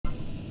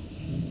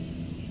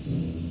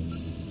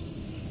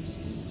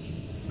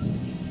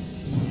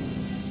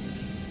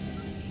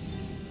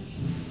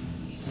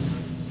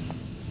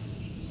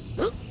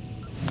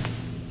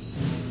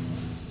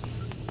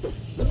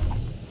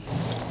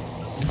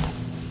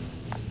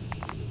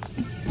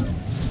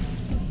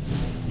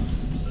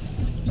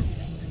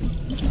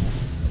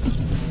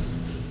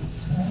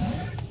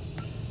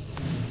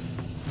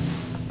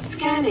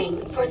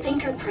Scanning for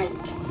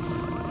fingerprint.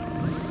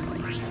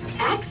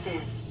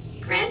 Access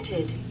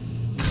granted.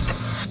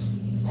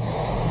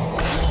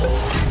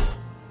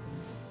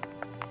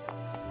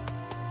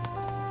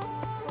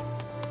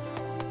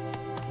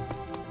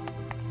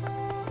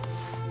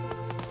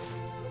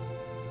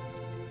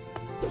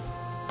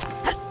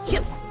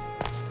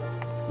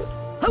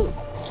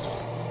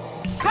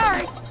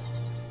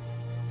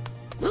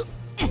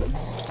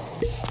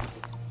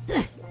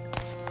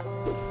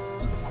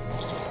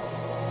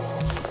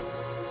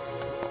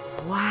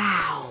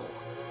 Wow!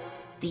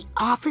 The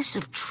office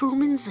of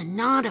Truman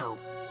Zanotto,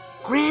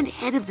 Grand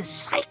Head of the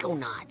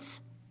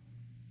Psychonauts.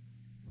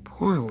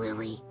 Poor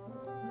Lily.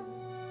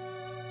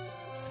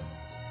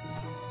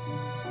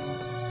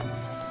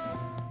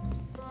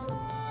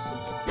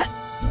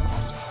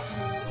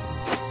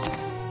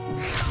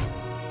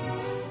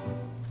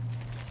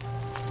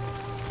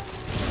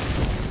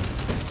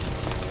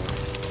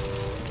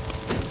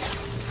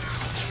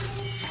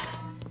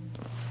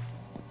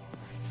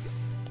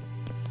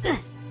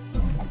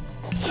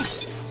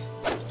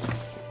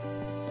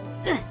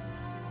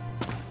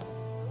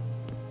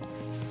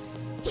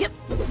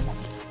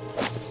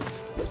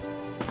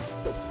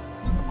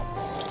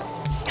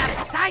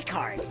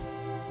 Card.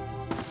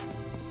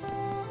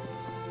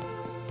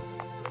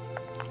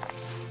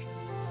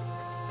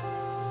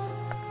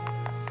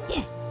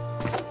 Yeah.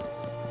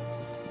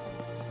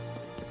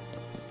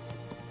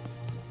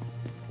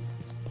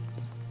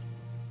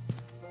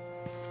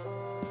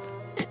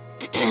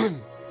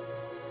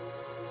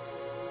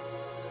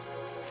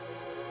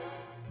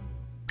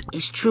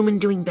 Is Truman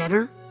doing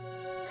better?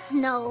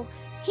 No,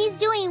 he's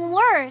doing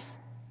worse.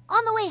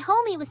 On the way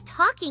home he was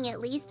talking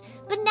at least,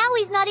 but now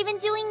he's not even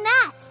doing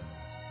that.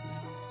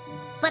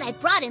 But I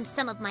brought him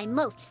some of my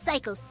most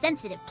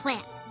psychosensitive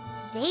plants.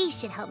 They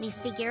should help me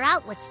figure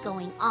out what's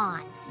going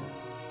on.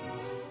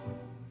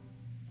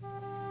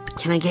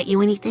 Can I get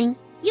you anything?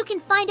 You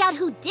can find out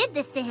who did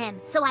this to him,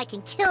 so I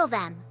can kill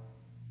them.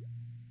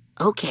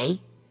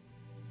 Okay.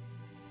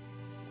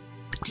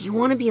 Do you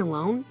want to be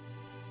alone?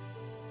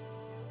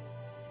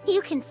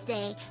 You can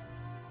stay,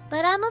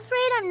 but I'm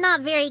afraid I'm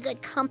not very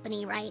good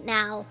company right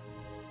now.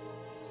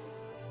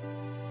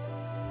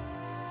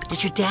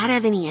 Did your dad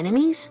have any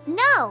enemies?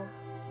 No.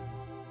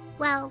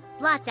 Well,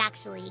 lots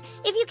actually,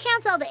 if you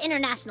count all the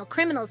international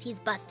criminals he's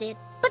busted.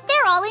 But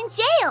they're all in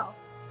jail!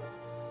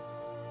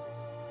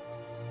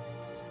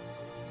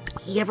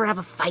 He ever have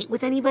a fight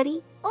with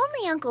anybody?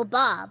 Only Uncle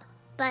Bob,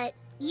 but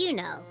you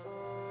know,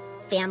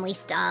 family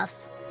stuff.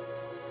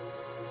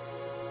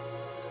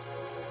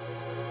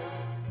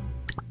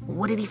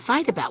 What did he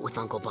fight about with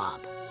Uncle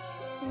Bob?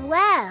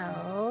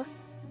 Well,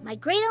 my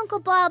great-uncle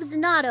Bob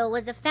Zanotto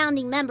was a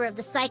founding member of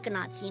the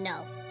Psychonauts, you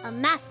know, a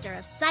master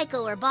of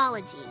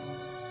psychoherbology.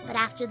 But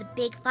after the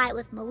big fight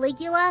with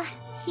Maligula,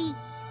 he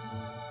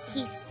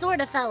sort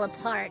of fell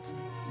apart.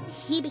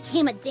 He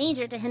became a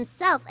danger to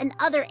himself and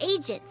other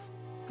agents.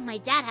 My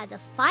dad had to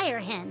fire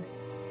him.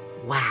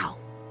 Wow.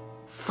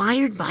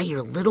 Fired by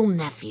your little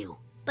nephew.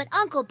 But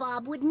Uncle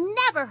Bob would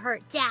never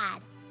hurt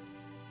Dad.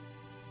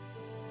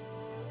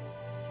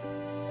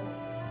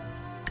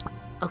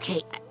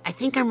 Okay, I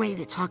think I'm ready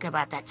to talk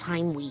about that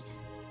time we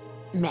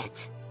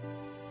met.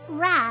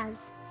 Raz,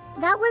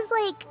 that was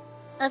like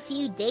a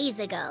few days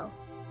ago.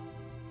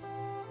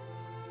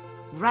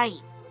 Right.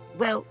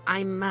 Well,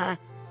 I'm,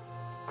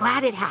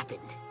 glad it happened.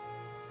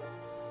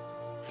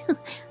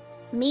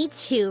 Me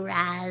too,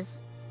 Raz.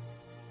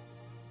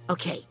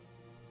 Okay.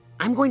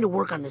 I'm going to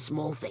work on this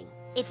mole thing.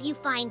 If you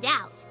find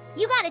out,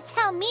 you gotta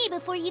tell me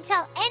before you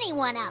tell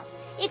anyone else,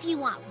 if you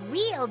want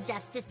real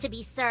justice to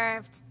be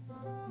served.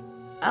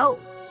 Oh.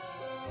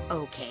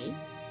 Okay.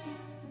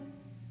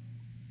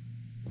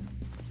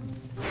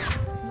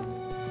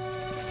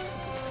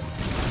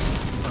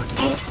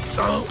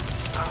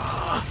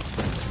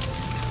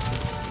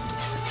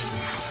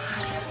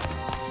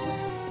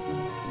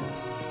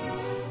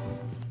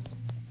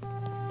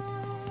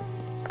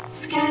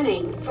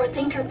 Scanning for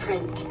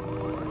fingerprint.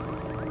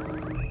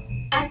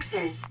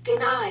 Access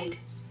denied.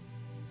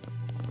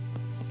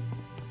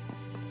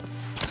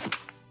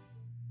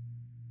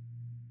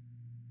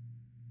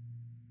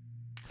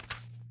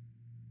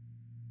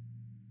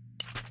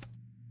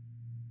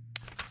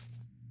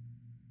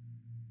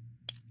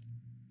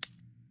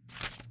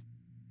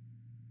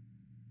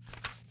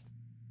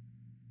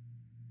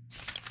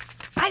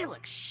 I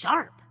look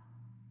sharp.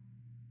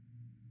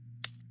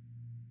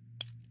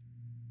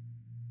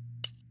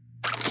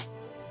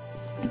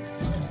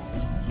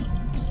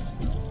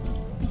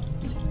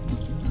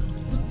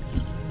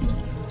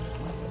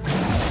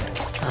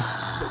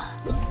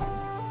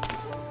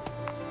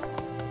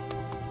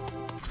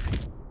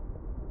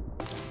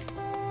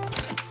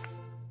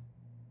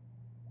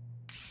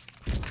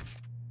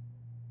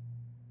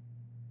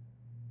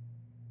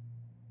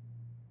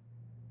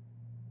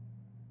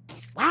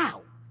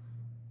 Wow,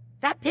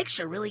 that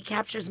picture really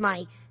captures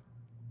my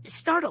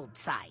startled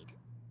side.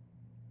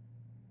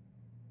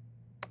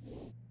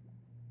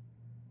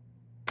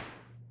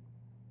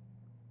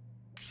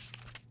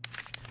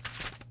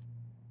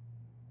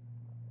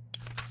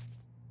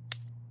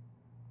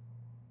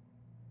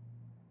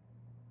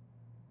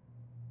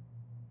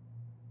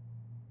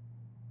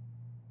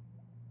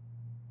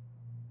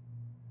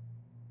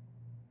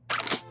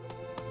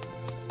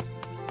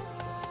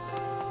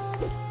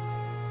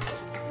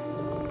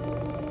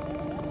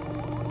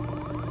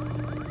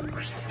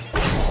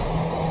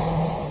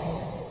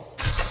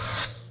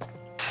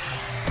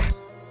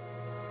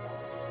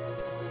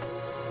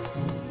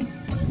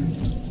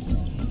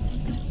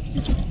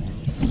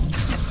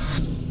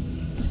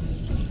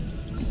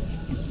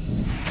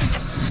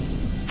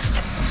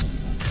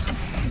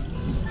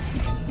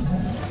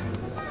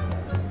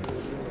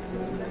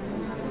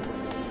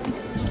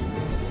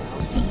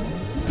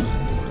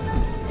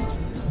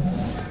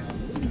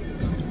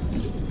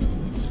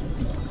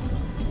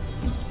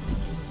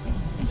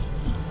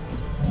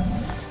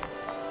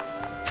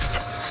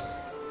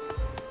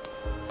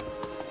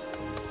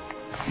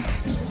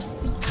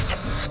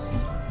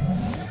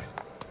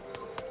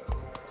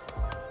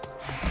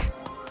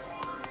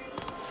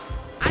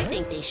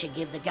 they should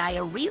give the guy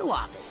a real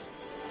office.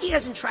 He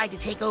hasn't tried to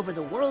take over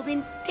the world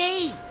in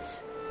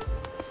days.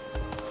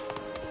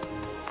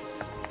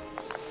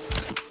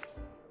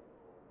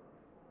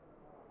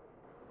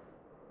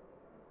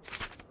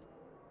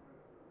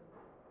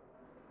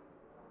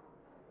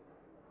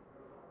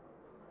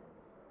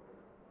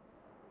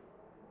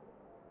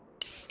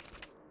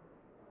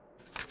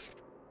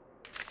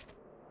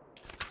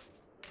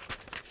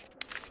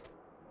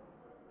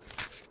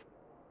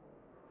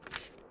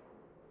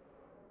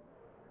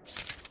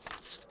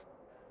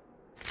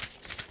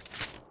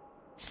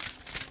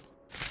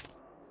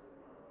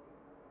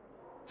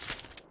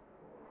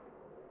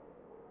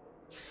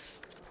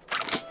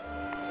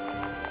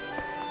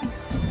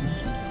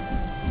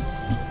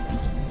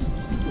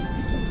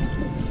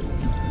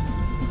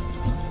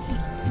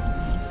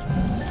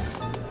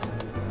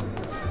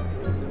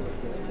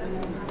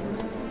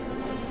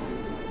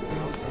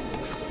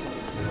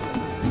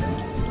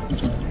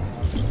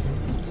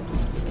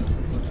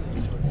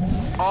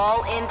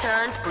 All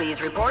interns, please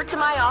report to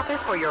my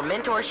office for your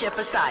mentorship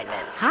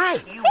assignments.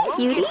 Hi. You won't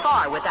get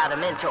far without a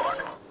mentor.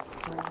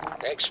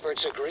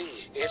 Experts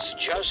agree. It's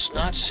just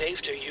not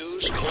safe to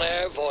use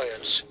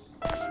clairvoyance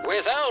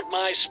without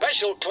my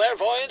special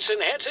clairvoyance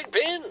enhancing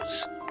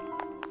pins.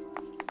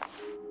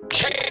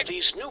 Check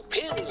these new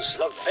pins,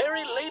 the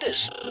very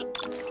latest.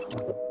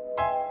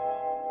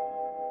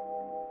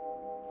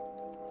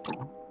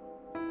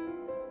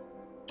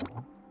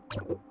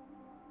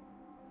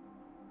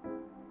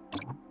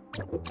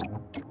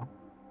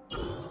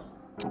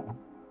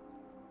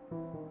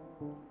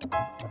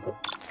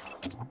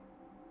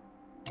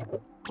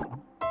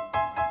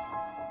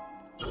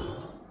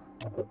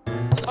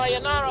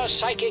 Sayonara,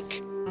 psychic.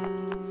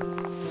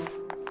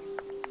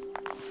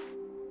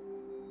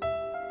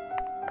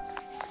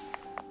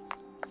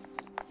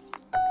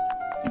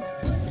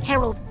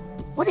 Harold,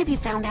 what have you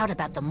found out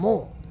about the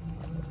mole?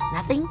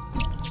 Nothing?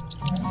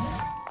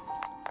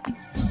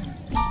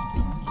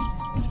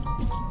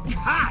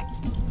 Cut!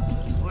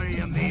 What do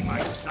you mean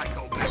my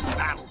psychopath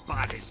battle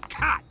bot is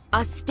cut?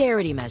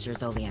 Austerity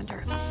measures,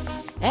 Oleander.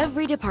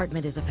 Every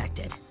department is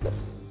affected.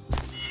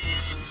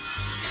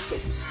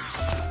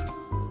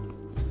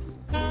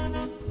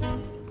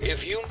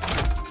 If you...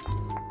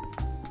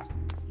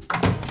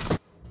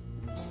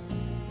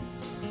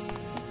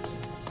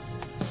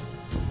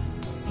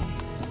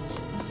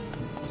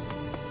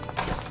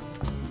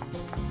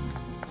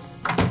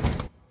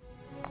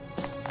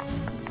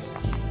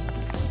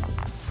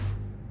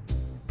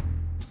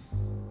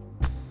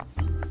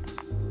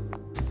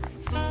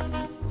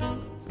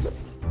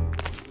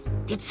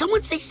 Did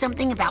someone say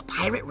something about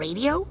pirate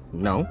radio?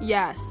 No.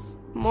 Yes.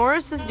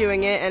 Morris is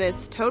doing it, and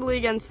it's totally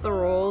against the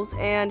rules,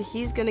 and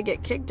he's gonna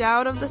get kicked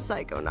out of the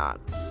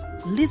Psychonauts.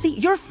 Lizzie,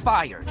 you're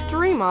fired.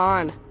 Dream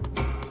on.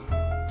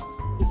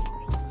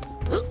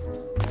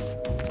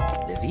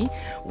 Lizzie,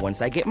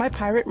 once I get my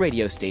pirate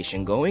radio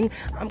station going,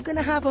 I'm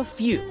gonna have a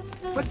few,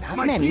 but not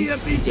my many,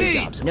 DMVD. day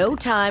jobs. No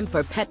time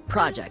for pet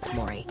projects,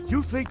 Maury.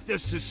 You think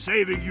this is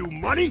saving you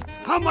money?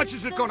 How much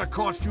is it gonna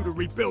cost you to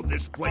rebuild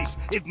this place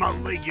if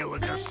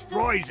Maligula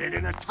destroys it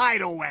in a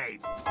tidal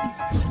wave?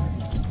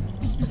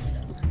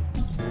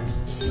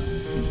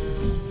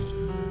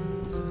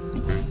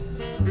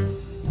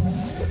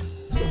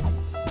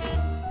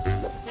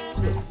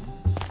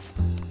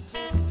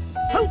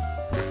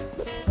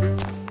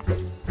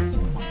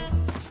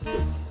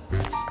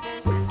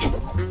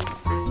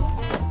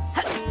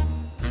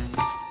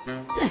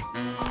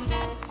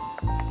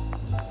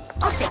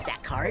 I'll take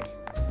that card.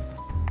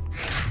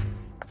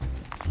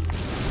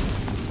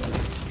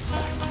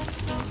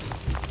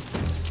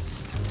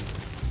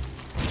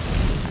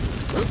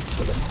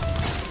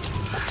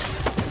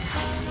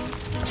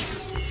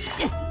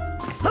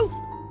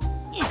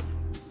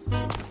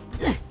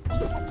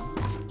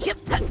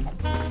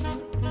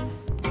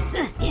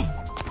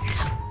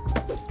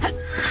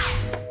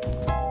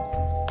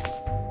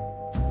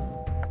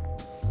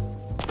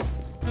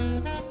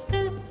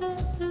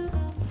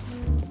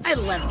 I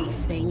love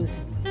these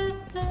things.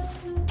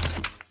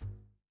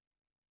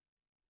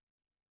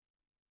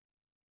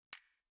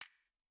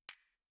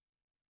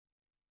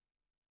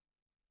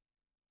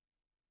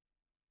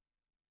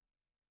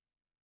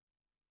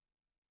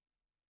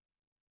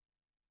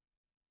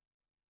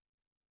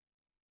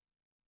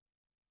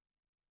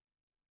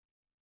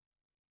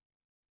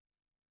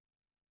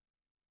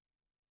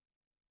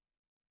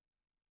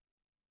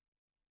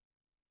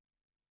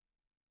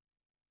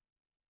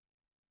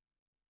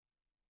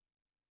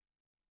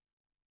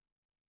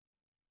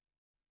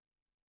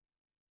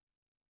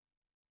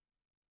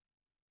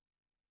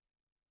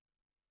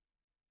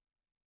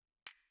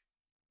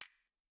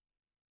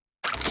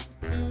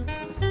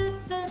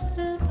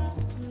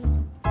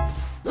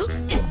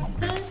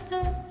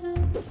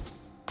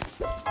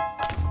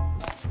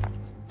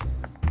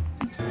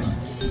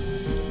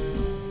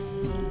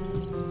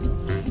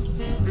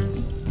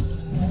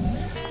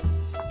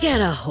 Get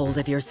a hold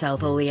of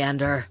yourself,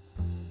 Oleander.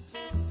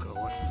 Go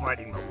on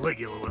fighting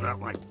Maligula without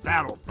my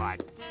battle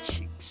bot,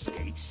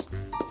 cheapskates.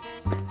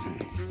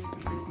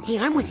 Hey,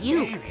 I'm with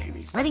you. Damn,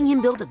 Amy's Letting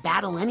him build a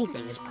battle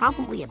anything is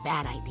probably a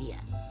bad idea.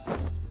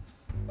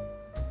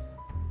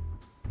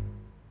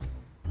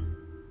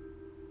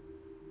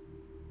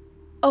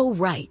 Oh,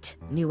 right.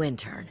 New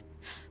intern.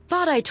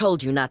 Thought I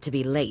told you not to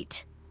be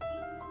late.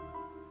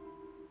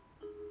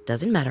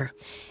 Doesn't matter.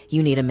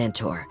 You need a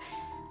mentor.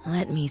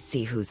 Let me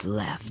see who's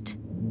left.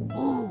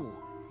 Ooh.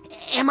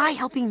 Am I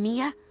helping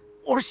Mia?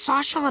 Or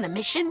Sasha on a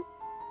mission?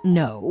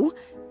 No.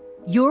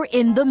 You're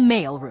in the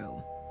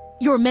mailroom.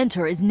 Your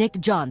mentor is Nick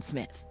John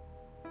Smith.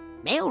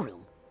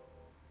 Mailroom?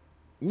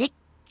 Nick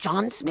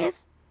John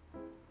Smith?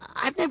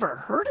 I've never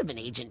heard of an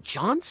Agent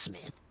John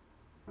Smith.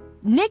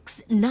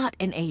 Nick's not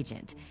an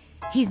agent.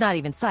 He's not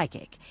even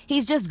psychic.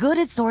 He's just good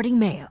at sorting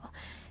mail.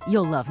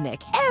 You'll love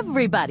Nick.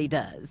 Everybody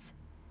does.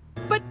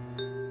 But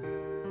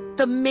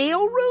the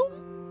mailroom?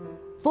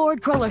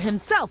 Ford Cruller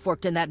himself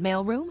worked in that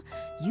mailroom.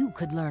 You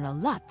could learn a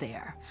lot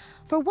there.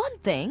 For one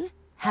thing,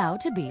 how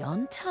to be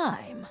on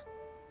time.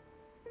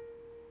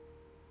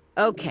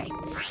 Okay,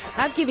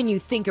 I've given you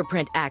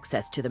fingerprint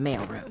access to the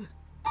mailroom.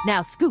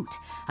 Now scoot.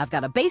 I've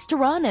got a base to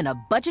run and a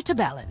budget to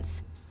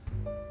balance.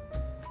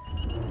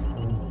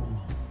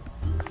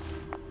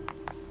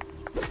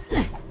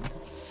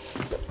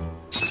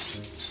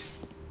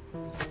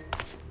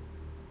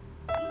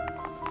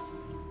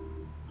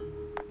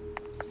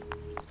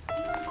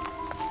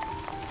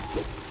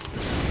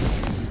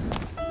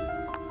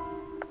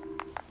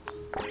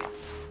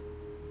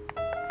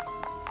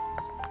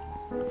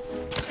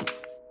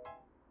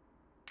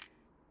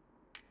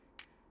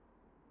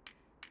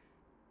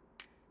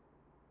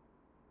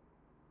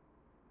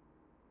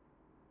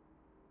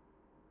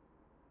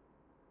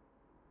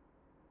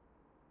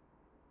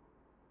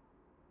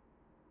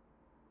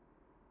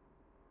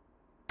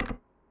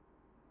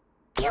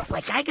 Feels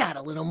like I got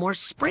a little more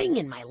spring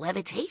in my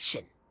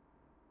levitation.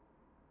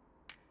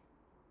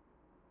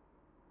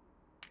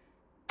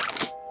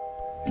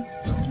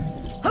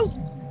 Oh!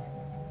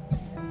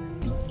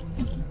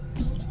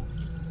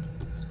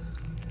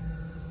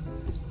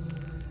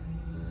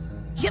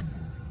 Yep.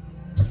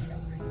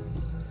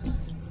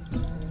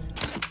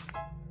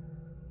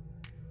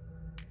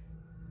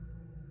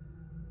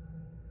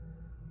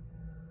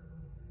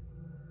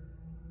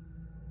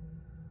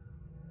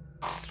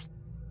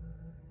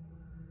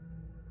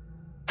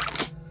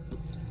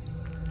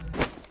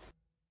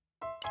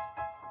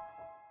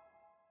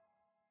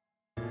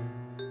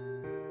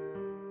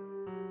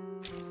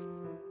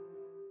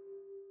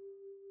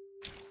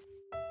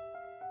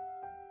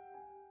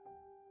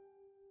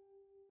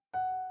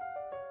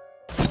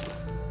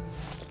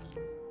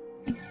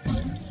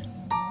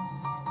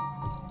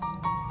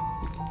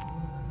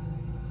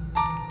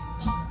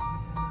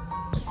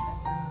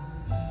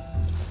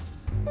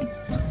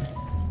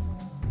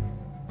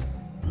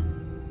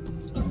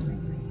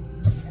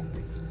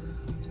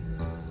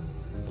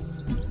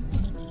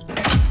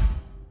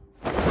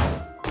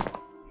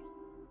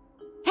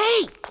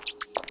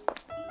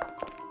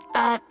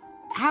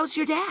 How's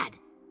your dad?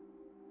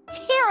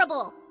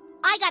 Terrible!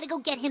 I gotta go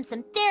get him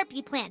some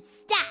therapy plants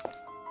stat.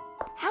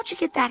 How'd you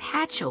get that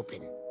hatch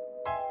open?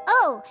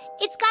 Oh,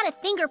 it's got a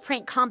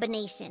fingerprint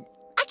combination.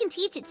 I can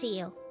teach it to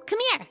you. Come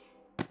here.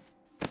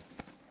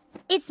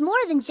 It's more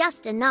than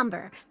just a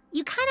number.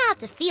 You kinda have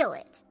to feel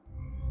it.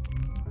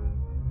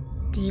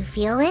 Do you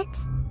feel it?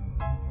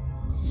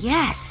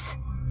 Yes.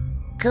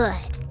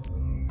 Good.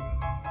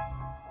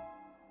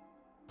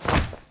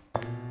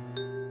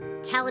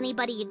 Tell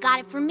anybody you got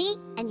it from me,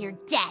 and you're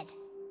dead.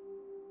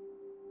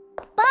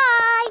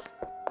 Bye!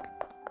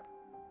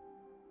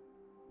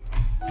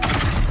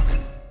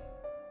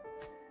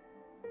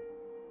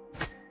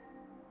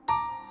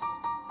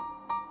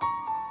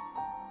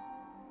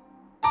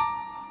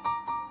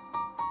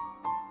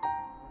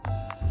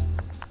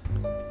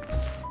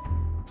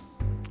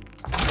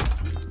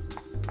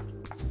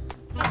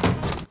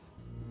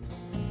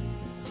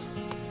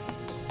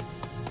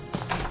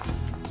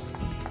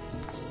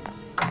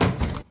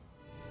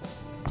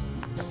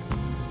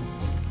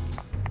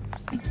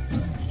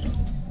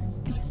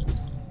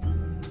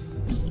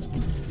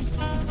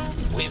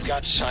 We've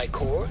got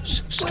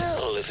Psychors?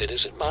 Well, if it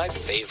isn't my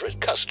favorite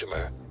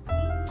customer.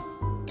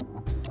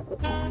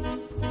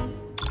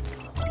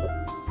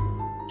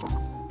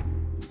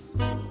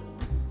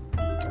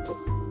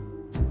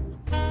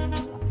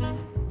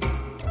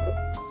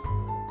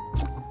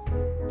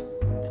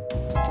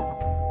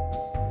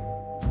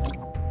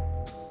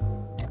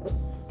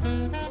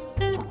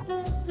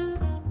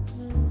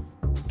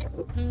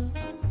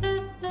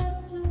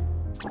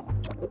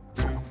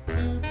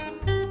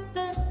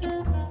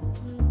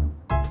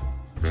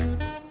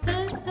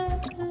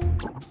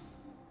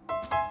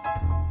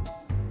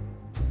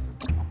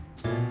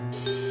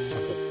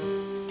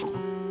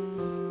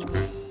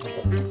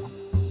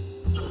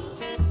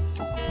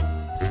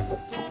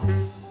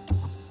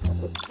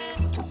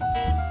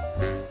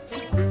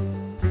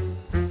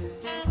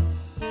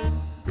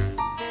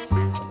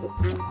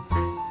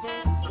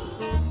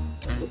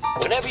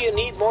 Whenever you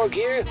need more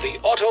gear, the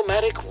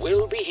Automatic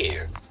will be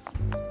here.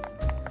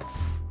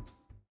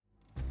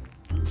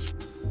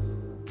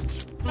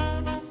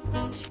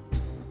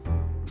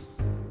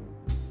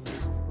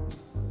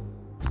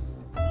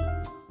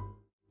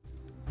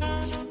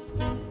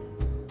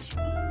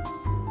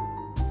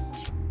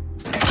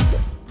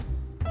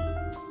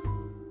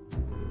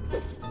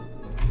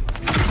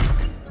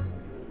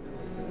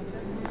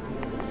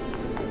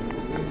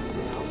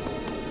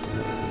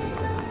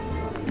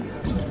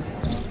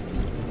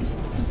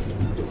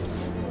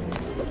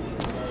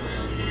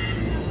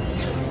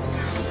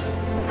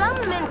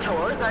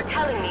 mentors are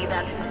telling me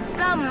that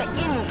some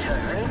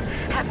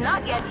interns have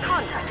not yet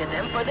contacted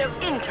them for their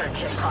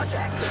internship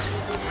project.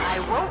 I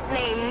won't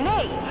name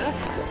names,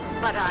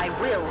 but I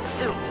will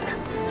soon.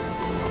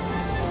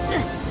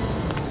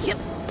 Yep.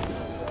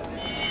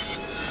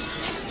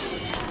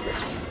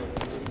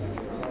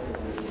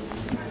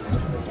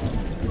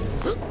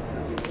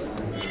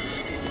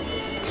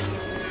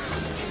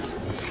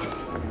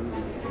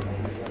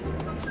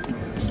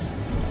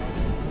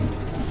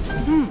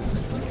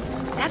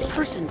 That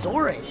person's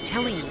aura is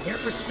telling me their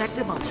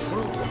perspective on the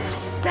world is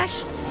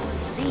especially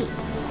insane.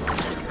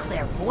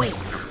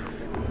 Clairvoyance.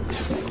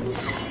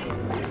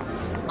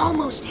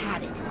 Almost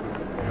had it.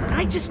 But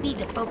I just need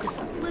to focus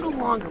a little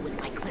longer with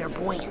my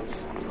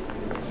clairvoyance.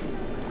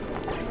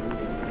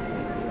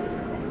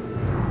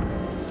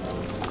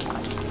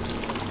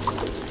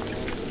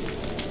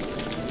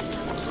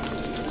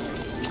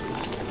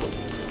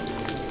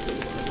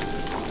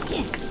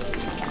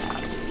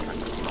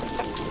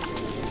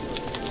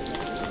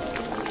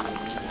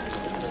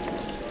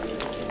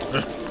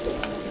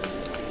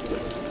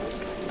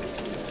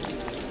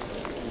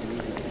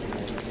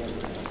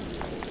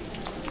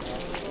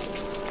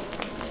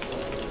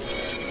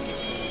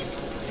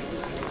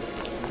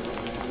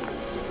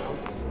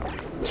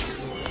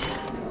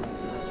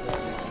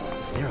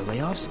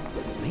 Layoffs,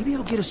 maybe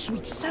I'll get a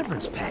sweet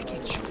severance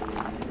package.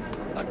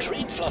 A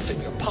train fluff in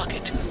your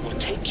pocket will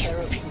take care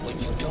of you when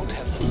you don't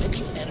have the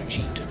mental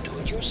energy to do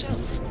it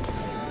yourself.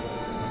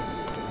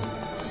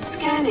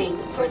 Scanning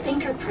for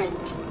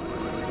fingerprint.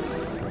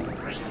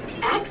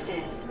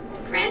 Access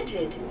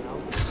granted.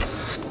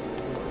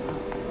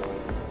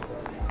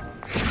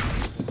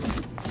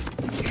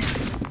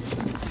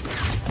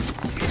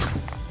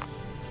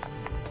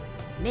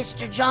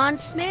 Mr. John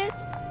Smith?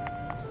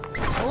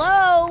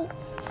 Hello?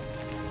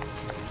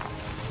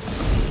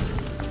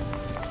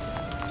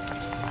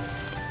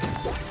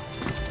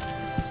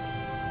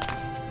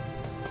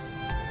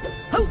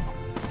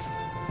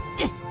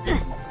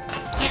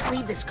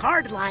 Leave this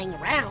card lying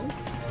around.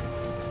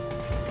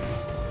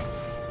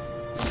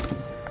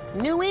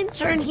 New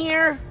intern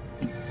here.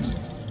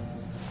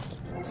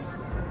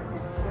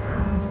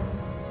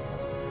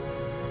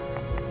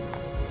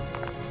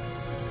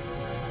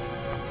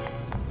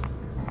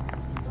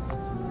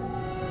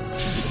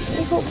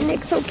 I hope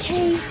Nick's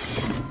okay.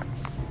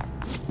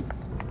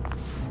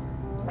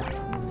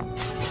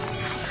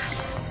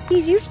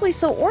 He's usually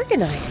so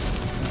organized.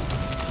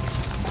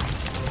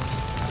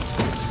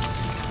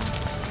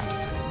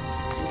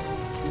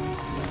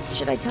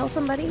 Should I tell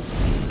somebody?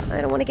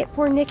 I don't want to get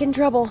poor Nick in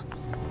trouble.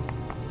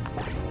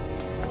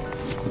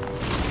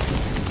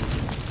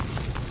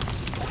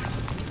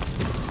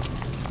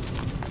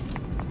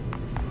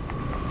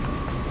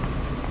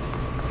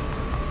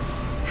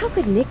 How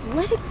could Nick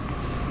let it...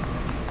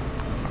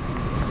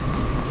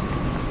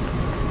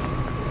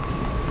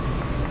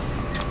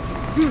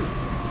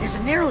 There's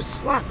a narrow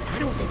slot that I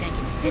don't think I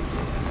can fit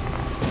through.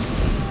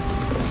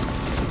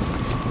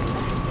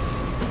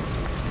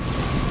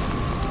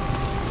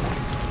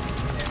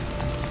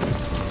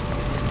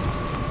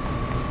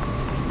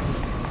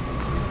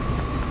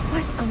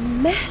 What a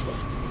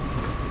mess.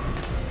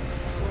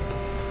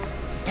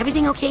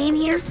 Everything okay in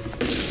here?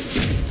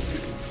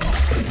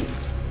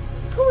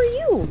 Who are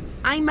you?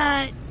 I'm,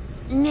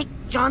 Nick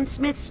John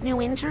Smith's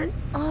new intern.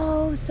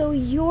 Oh, so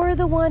you're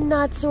the one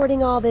not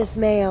sorting all this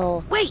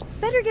mail. Wait!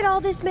 Better get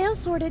all this mail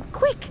sorted,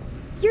 quick!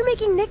 You're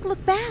making Nick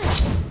look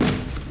bad.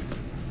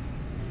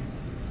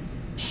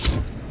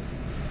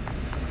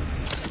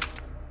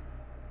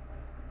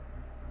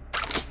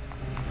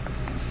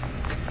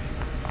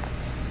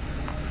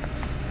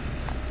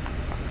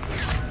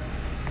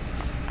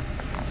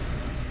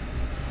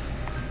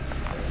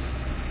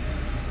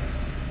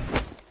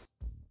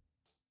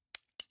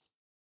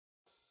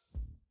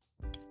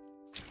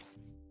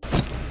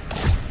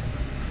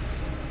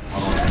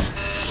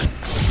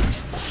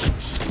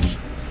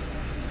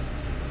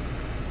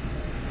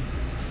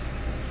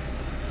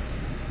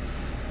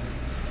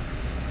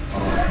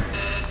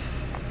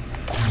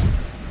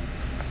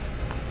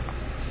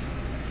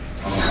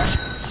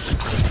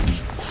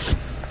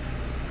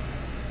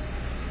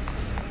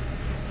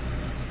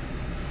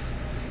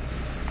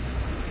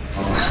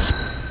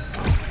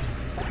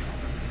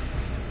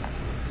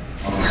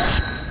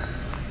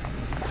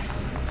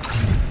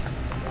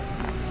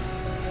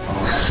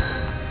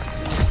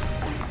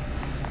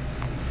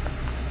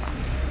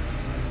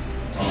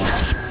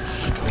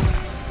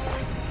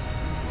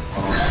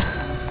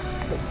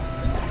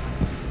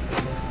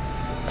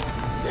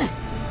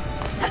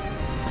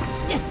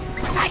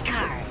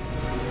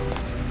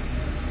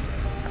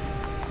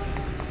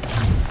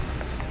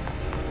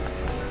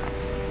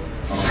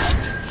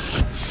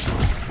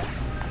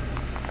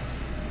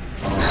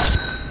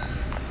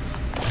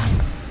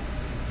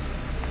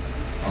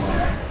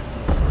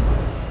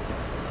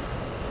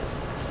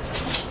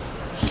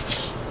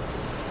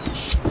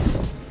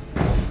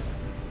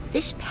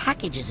 This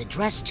package is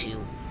addressed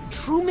to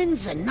Truman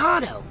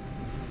Zanotto.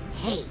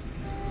 Hey,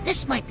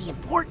 this might be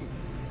important.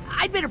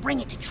 I'd better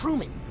bring it to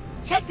Truman.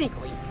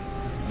 Technically,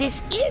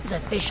 This is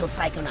official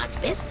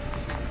Psychonauts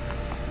business.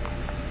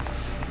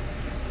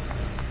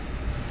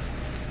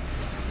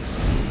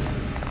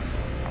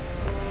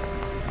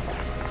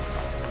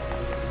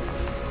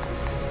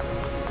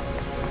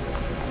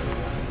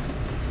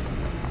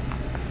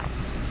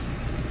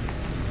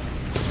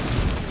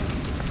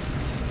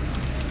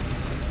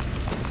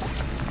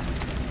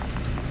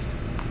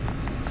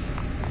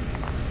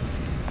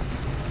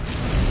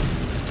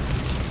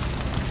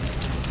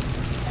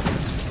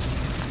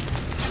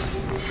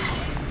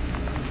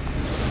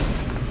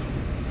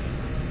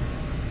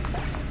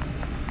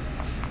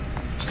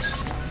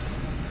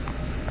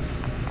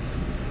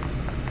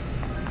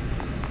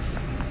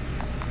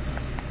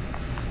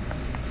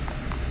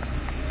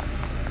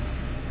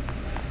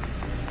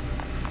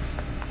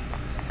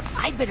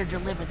 I'd better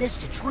deliver this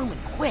to Truman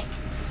quick.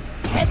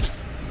 Heavy.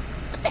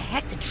 What the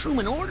heck did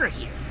Truman order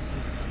here?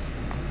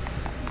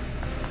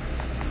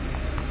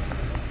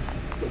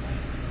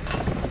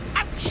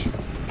 Ouch!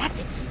 That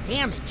did some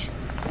damage.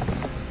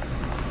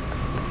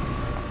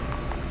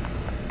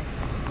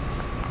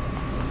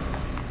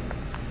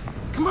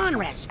 Come on,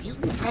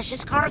 Rasputin,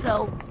 precious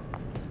cargo.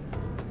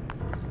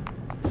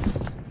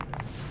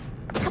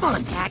 Come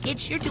on,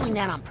 package. You're doing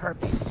that on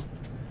purpose.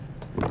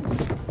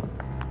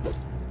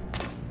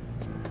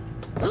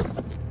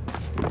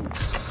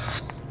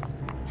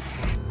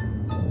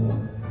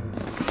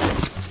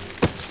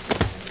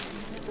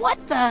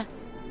 What the?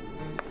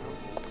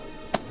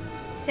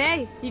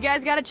 Hey, you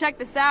guys gotta check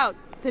this out.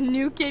 The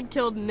new kid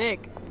killed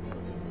Nick.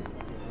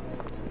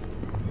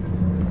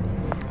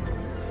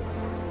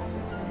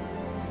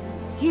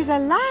 He's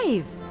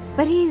alive,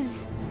 but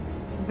he's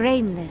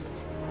brainless.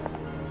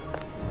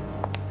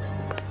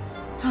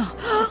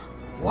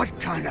 What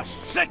kind of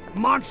sick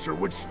monster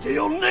would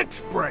steal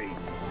Nick's brain?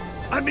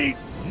 I mean,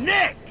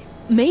 Nick!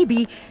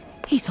 Maybe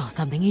he saw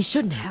something he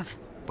shouldn't have.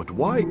 But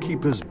why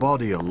keep his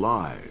body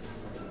alive?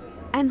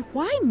 And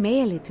why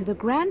mail it to the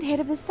Grand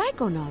Head of the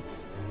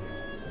Psychonauts?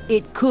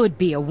 It could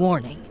be a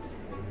warning.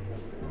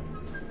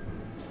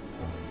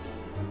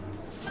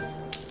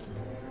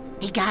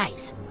 Hey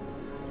guys,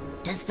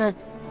 does the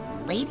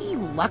Lady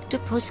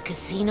Luctopus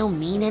Casino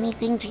mean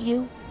anything to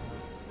you?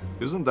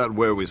 Isn't that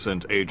where we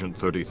sent Agent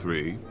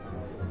 33?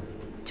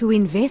 To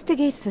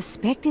investigate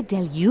suspected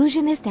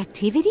delusionist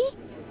activity?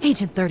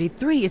 Agent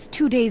 33 is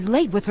 2 days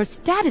late with her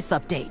status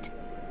update.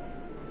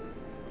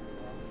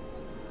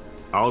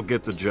 I'll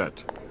get the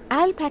jet.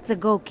 I'll pack the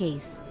go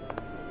case.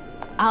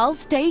 I'll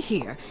stay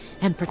here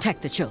and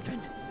protect the children.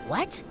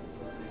 What?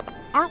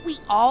 Aren't we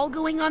all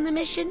going on the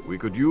mission? We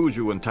could use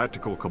you in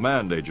tactical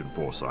command, Agent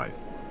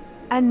Forsyth.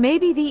 And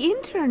maybe the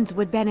interns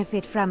would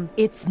benefit from...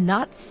 It's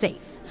not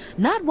safe.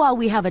 Not while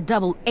we have a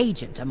double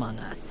agent among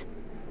us.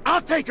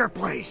 I'll take her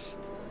place.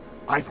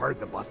 I've heard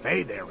the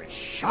buffet there is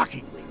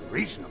shockingly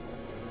reasonable.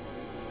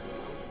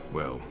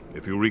 Well,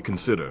 if you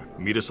reconsider,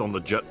 meet us on the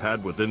jet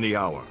pad within the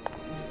hour.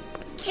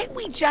 Can't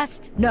we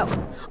just... No,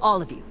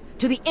 all of you,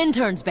 to the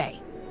interns' bay.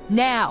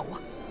 Now!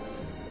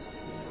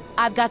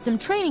 I've got some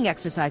training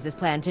exercises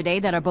planned today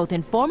that are both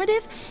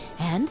informative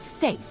and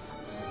safe.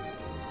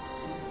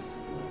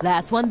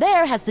 Last one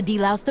there has to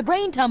delouse the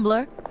brain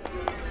tumbler.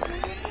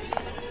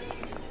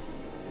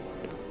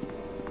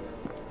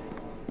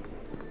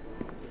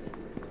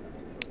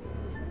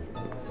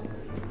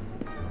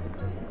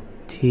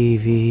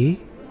 TV?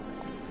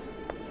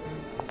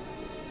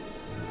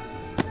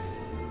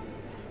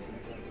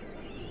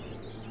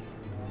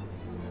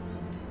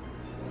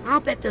 I'll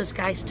bet those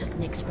guys took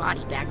Nick's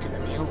body back to the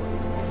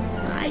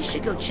mailroom. I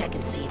should go check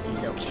and see if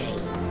he's okay.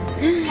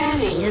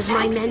 Scanning. He is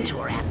my Access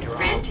mentor, after all.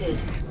 Granted.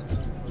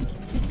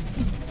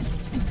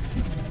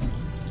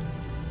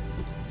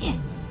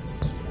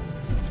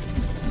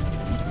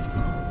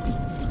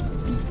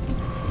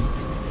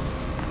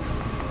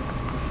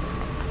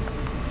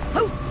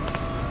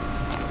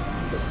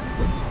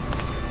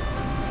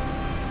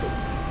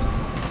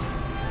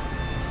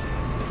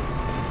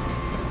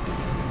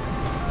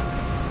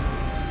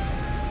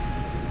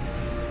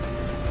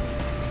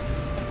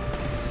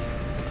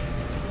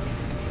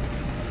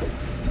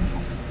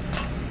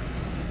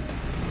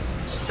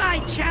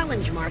 Side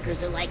challenge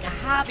markers are like a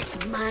hobby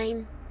of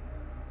mine.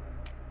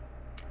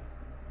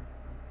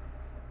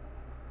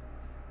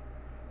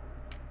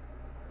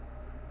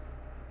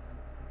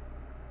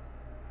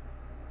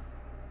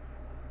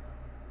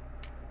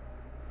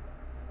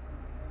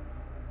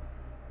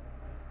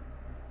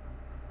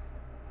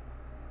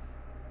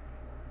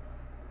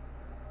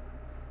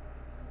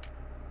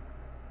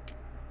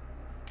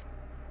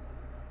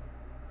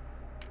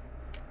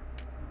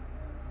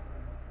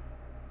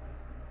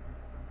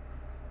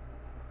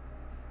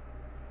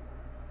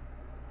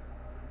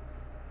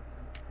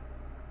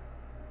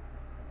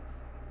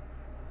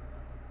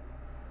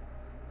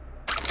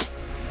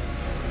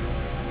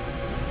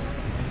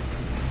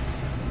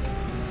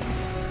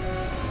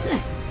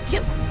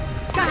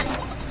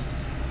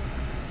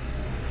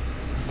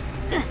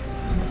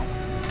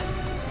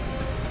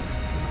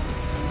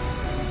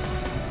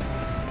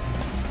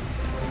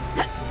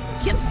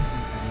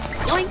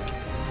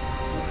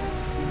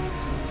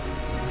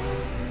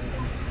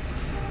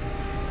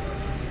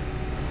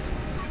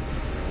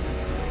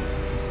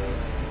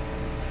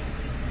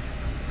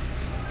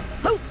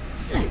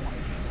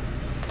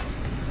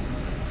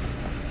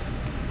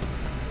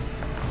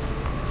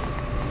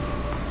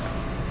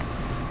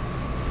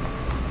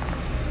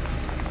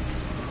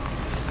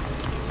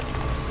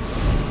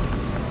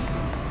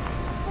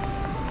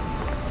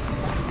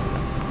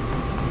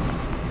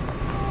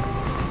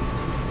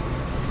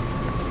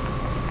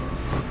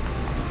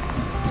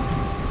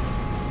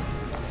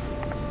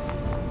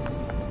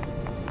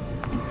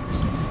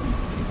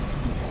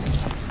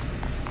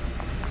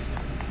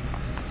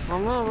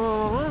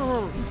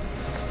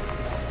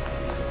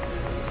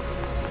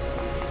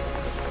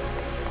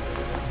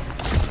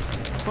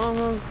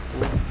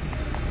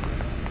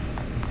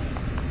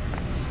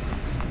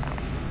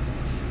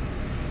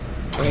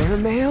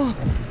 Airmail?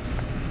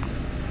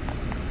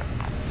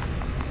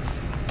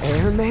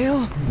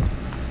 Airmail?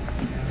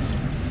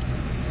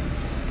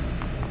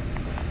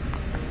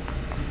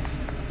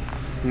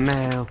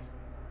 Mail.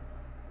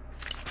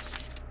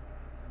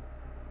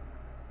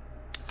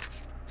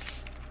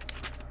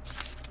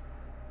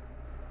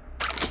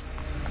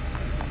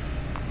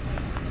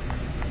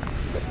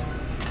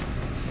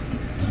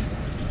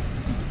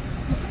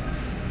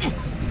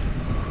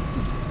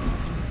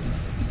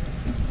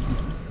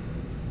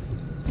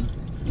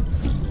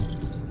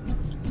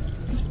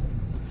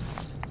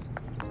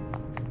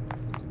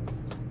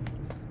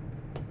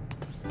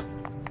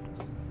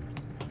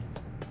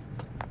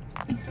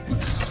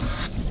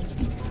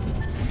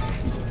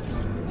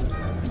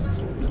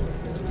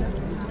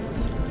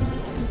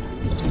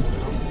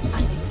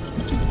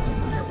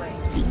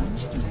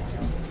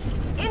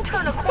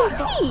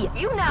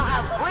 You now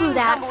have brain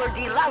tumbler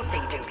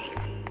delousing duties.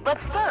 But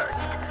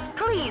first,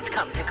 please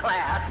come to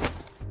class.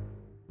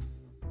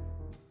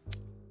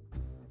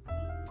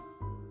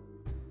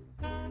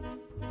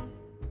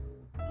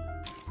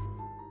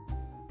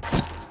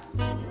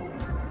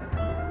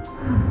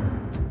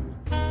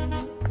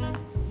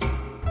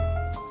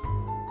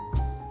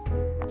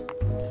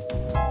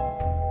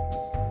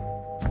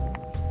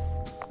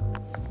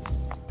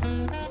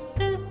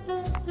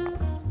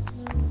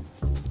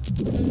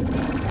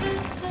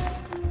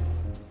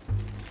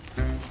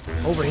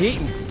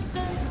 Overheating.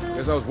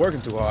 Guess I was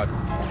working too hard.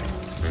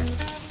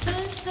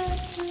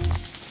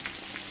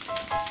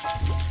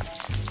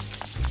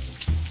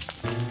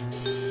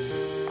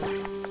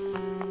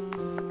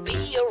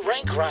 Be a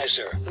rank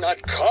riser,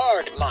 not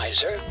card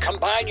miser.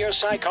 Combine your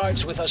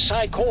Psycards with a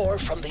Psycore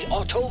from the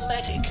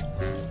Automatic.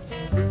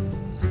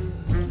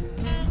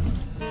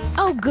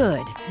 Oh,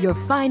 good. You're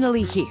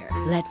finally here.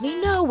 Let me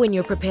know when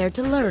you're prepared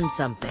to learn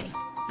something.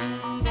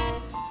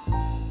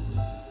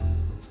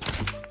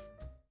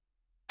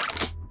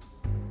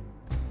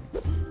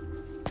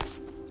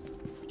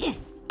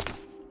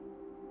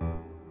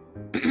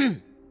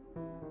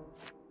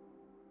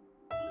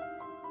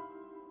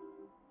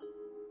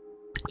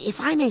 If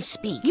I may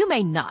speak... You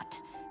may not.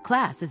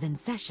 Class is in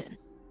session.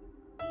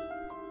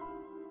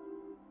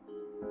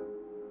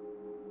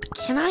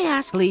 Can I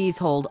ask... Please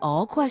hold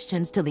all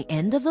questions till the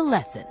end of the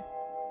lesson.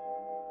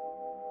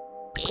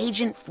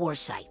 Agent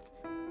Forsyth,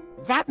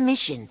 that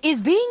mission...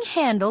 is being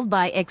handled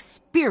by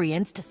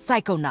experienced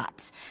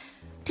Psychonauts.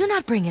 Do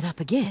not bring it up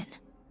again.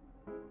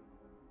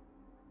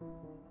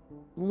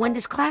 When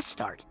does class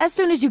start? As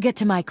soon as you get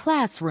to my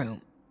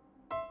classroom.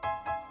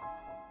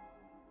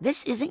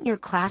 This isn't your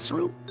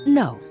classroom?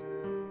 No.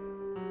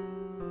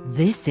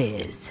 This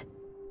is.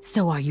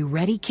 So are you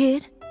ready,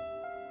 kid?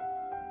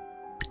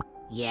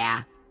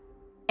 Yeah.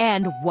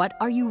 And what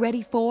are you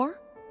ready for?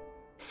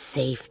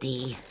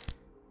 Safety.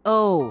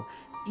 Oh,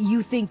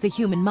 you think the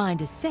human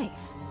mind is safe?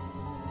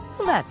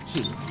 Well, that's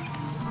cute.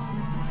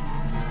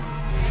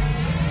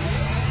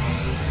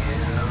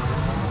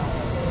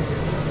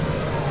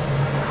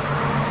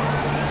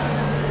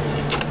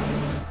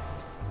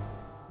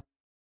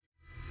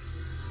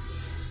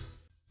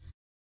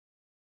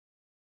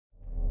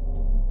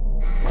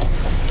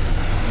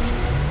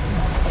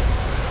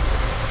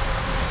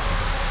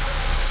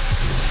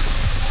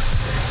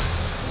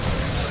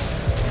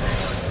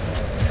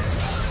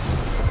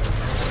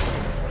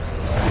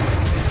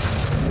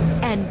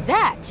 And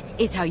that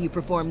is how you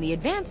perform the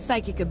advanced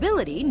psychic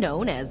ability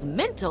known as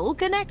mental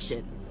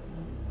connection.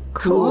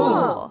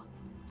 Cool.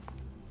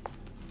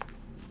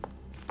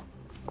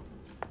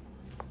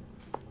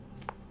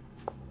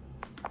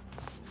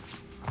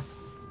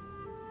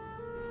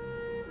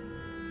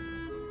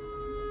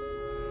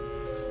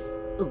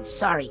 Ooh,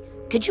 sorry.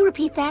 Could you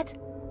repeat that?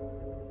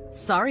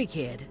 Sorry,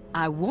 kid.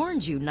 I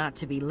warned you not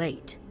to be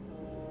late.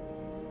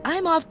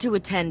 I'm off to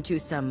attend to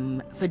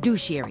some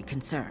fiduciary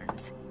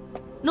concerns.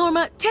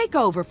 Norma, take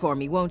over for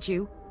me, won't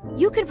you?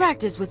 You can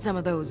practice with some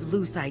of those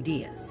loose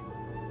ideas.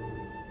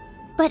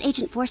 But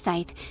Agent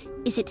Forsyth,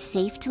 is it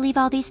safe to leave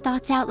all these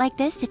thoughts out like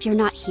this if you're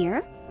not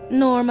here?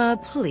 Norma,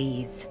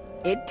 please.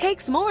 It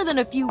takes more than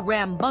a few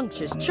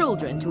rambunctious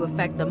children to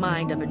affect the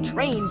mind of a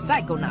trained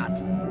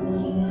psychonaut.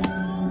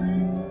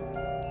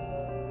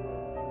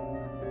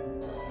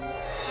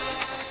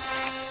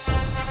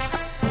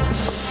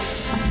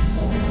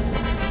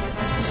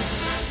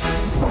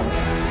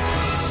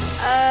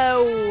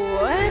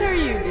 What are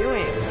you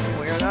doing,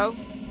 weirdo?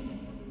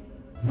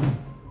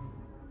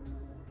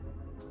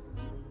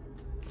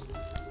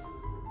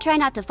 Try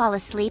not to fall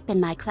asleep in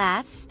my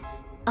class.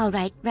 All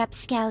right,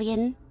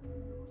 Rapscallion.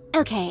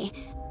 Okay,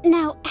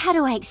 now how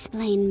do I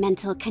explain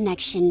mental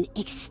connection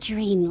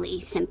extremely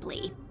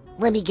simply?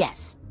 Let me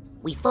guess.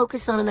 We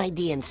focus on an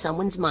idea in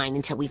someone's mind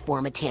until we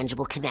form a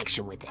tangible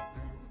connection with it.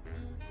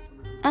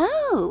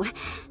 Oh,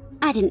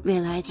 I didn't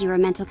realize you were a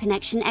mental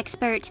connection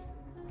expert.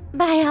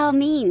 By all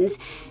means,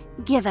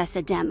 give us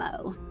a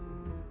demo.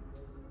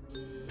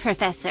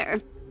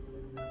 Professor.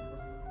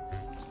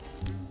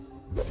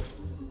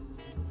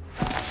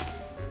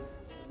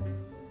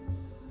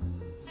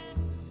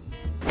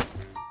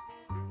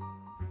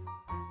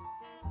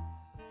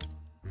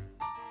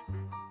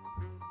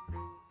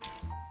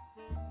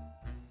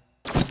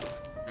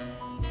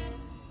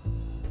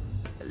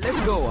 Let's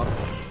go up.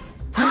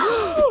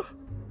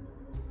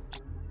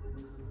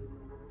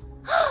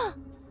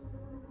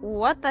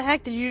 What the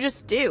heck did you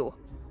just do?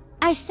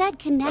 I said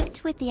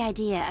connect with the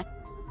idea,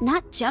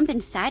 not jump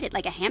inside it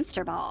like a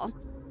hamster ball.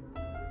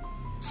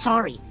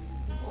 Sorry.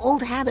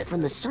 Old habit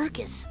from the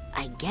circus,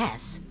 I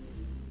guess.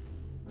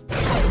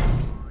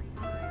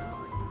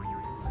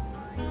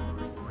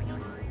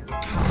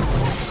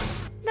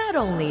 Not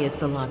only is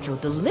cilantro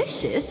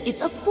delicious,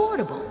 it's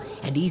affordable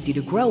and easy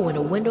to grow in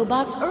a window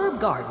box herb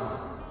garden.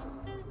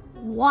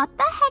 What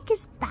the heck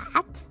is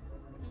that?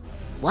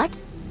 What?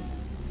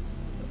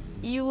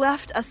 You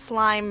left a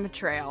slime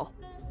trail.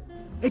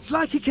 It's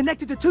like he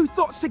connected the two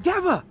thoughts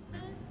together.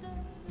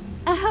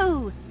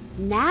 Oh,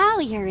 now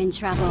you're in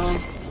trouble.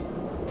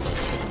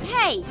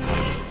 Hey,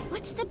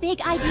 what's the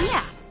big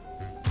idea?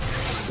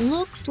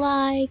 Looks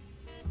like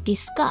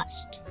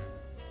disgust.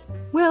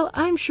 Well,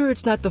 I'm sure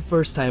it's not the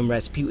first time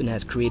Rasputin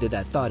has created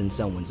that thought in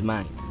someone's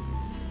mind.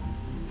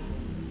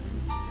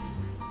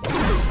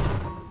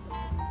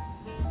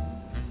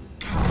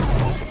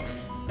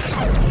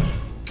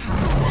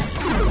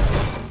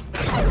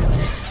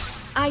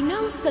 I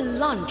know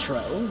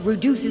cilantro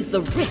reduces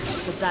the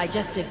risk of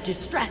digestive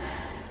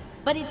distress,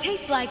 but it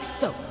tastes like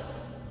soap.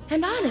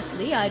 And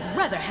honestly, I'd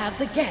rather have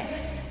the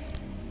gas.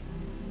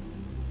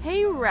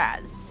 Hey,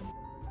 Raz.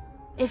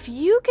 If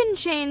you can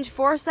change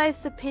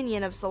Forsyth's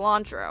opinion of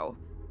cilantro,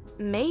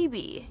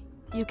 maybe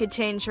you could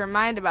change her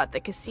mind about the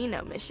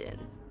casino mission.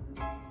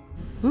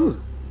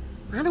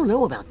 I don't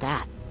know about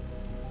that.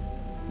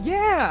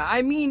 Yeah,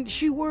 I mean,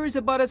 she worries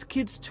about us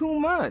kids too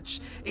much.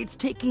 It's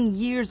taking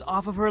years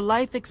off of her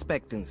life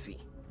expectancy.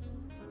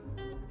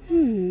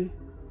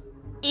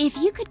 If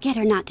you could get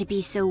her not to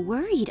be so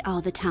worried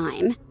all the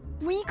time.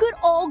 We could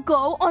all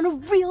go on a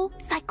real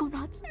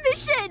Psychonauts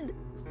mission!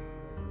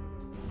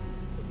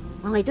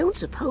 Well, I don't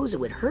suppose it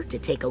would hurt to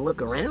take a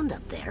look around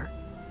up there.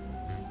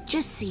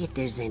 Just see if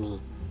there's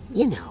any,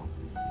 you know,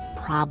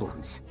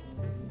 problems.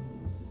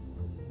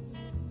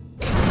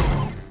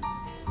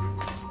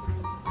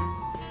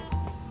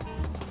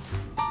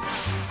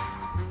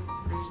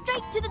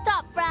 Straight to the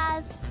top,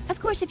 Raz! Of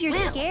course, if you're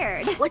Well,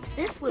 scared. What's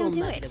this little Don't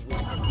do nugget it. of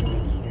wisdom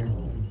doing here?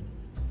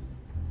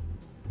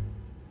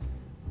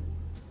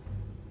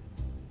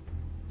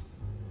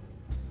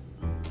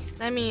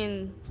 I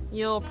mean,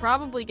 you'll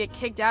probably get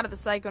kicked out of the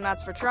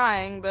Psychonauts for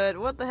trying, but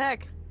what the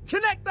heck?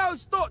 Connect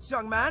those thoughts,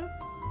 young man.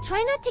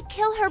 Try not to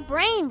kill her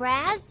brain,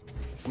 Raz.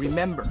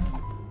 Remember,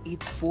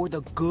 it's for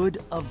the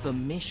good of the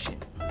mission.